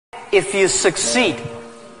If you succeed,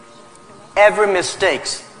 every mistake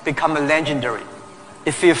becomes legendary.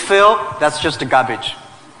 If you fail, that's just garbage.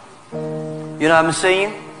 You know what I'm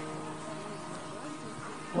saying?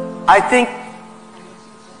 I think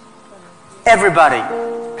everybody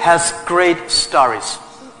has great stories.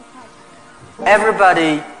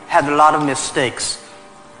 Everybody had a lot of mistakes.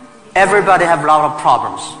 Everybody have a lot of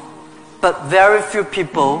problems. But very few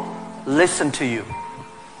people listen to you.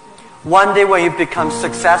 One day when you become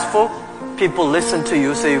successful, people listen to you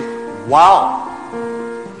and say, wow,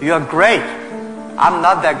 you are great. I'm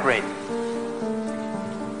not that great.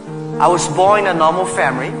 I was born in a normal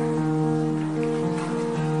family,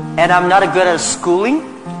 and I'm not good at schooling.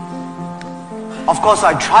 Of course,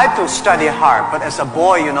 I tried to study hard, but as a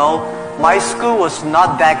boy, you know, my school was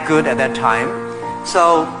not that good at that time.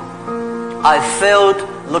 So I failed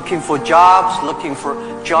looking for jobs, looking for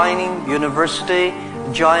joining university,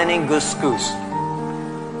 joining good schools.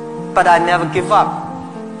 But I never give up.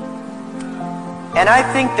 And I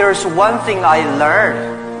think there's one thing I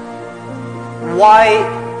learned.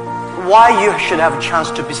 Why you should have a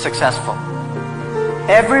chance to be successful.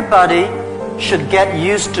 Everybody should get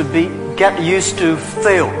used to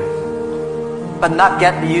fail, but not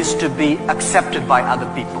get used to be accepted by other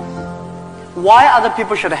people. Why other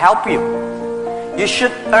people should help you? You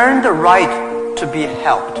should earn the right to be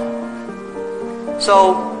helped.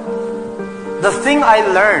 So the thing I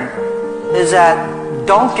learned is that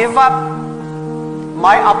don't give up.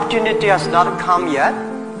 My opportunity has not come yet.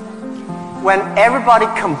 When everybody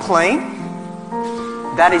complains,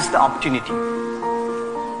 that is the opportunity.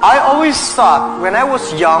 I always thought when I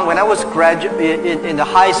was young, when I was in the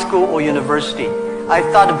high school or university, I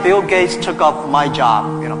thought Bill Gates took up my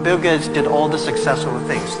job. You know, Bill Gates did all the successful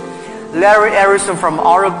things. Larry Ellison from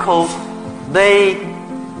Oracle, they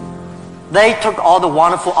took all the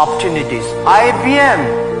wonderful opportunities.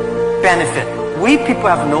 IBM benefit. We people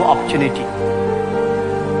have no opportunity.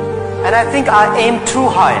 And I think I aim too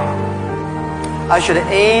high. I should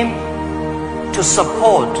aim to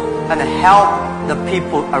support and help the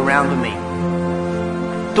people around me.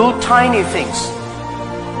 Do tiny things.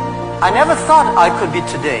 I never thought I could be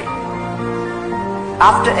today.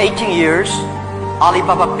 After 18 years,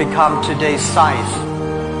 Alibaba become today's size.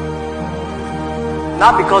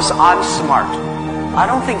 Not because I'm smart. I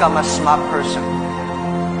don't think I'm a smart person.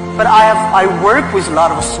 But I work with a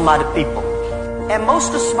lot of smart people. And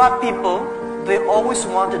most smart people, they always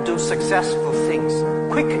want to do successful things,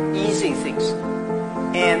 quick, easy things.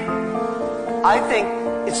 And I think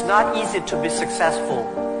it's not easy to be successful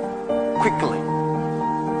quickly.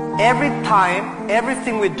 Every time,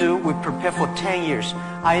 everything we do, we prepare for 10 years.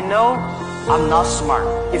 I know I'm not smart.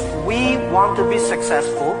 If we want to be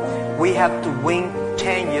successful, we have to win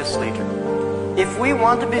 10 years later. If we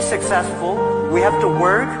want to be successful, we have to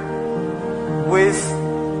work with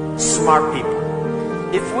smart people.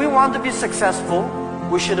 If we want to be successful,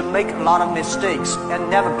 we should make a lot of mistakes and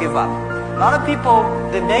never give up. A lot of people,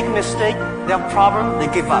 they make mistakes, they have problem, they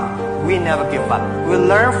give up. We never give up. We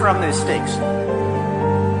learn from mistakes.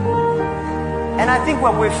 And I think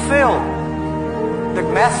when we fail, the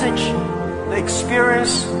message, the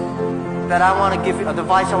experience that I want to give you,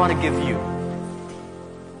 advice I want to give you,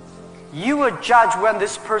 you will judge when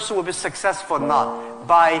this person will be successful or not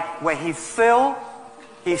by when he fails,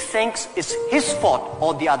 he thinks it's his fault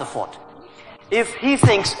or the other fault. If he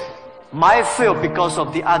thinks, my fail because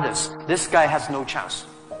of the others, this guy has no chance.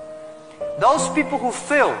 Those people who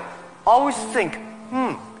fail always think,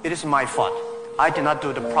 it is my fault. I did not do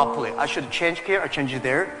it properly. I should change here or change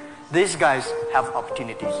there. These guys have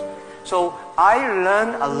opportunities. So I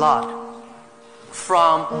learned a lot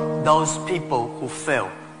from those people who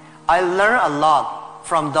fail. I learned a lot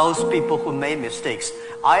from those people who made mistakes.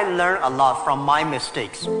 I learned a lot from my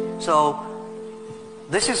mistakes. So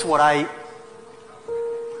this is what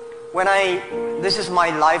this is my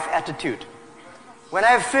life attitude. When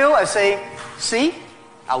I fail, I say, see,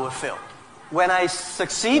 I will fail. When I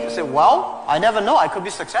succeed, I say, well, I never know, I could be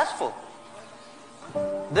successful.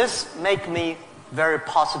 This makes me very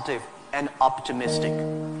positive and optimistic.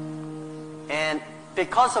 And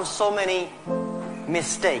because of so many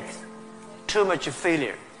mistakes, too much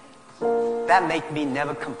failure, that makes me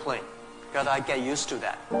never complain, because I get used to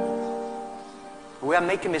that. We are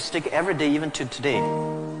making mistakes every day, even to today.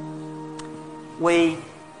 We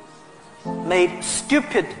made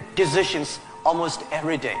stupid decisions almost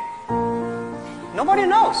every day. Nobody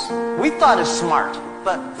knows. We thought it's smart,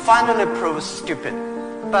 but finally proved stupid.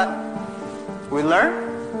 But we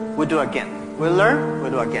learn, we do again. We learn, we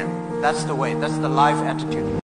do again. That's the way. That's the life attitude.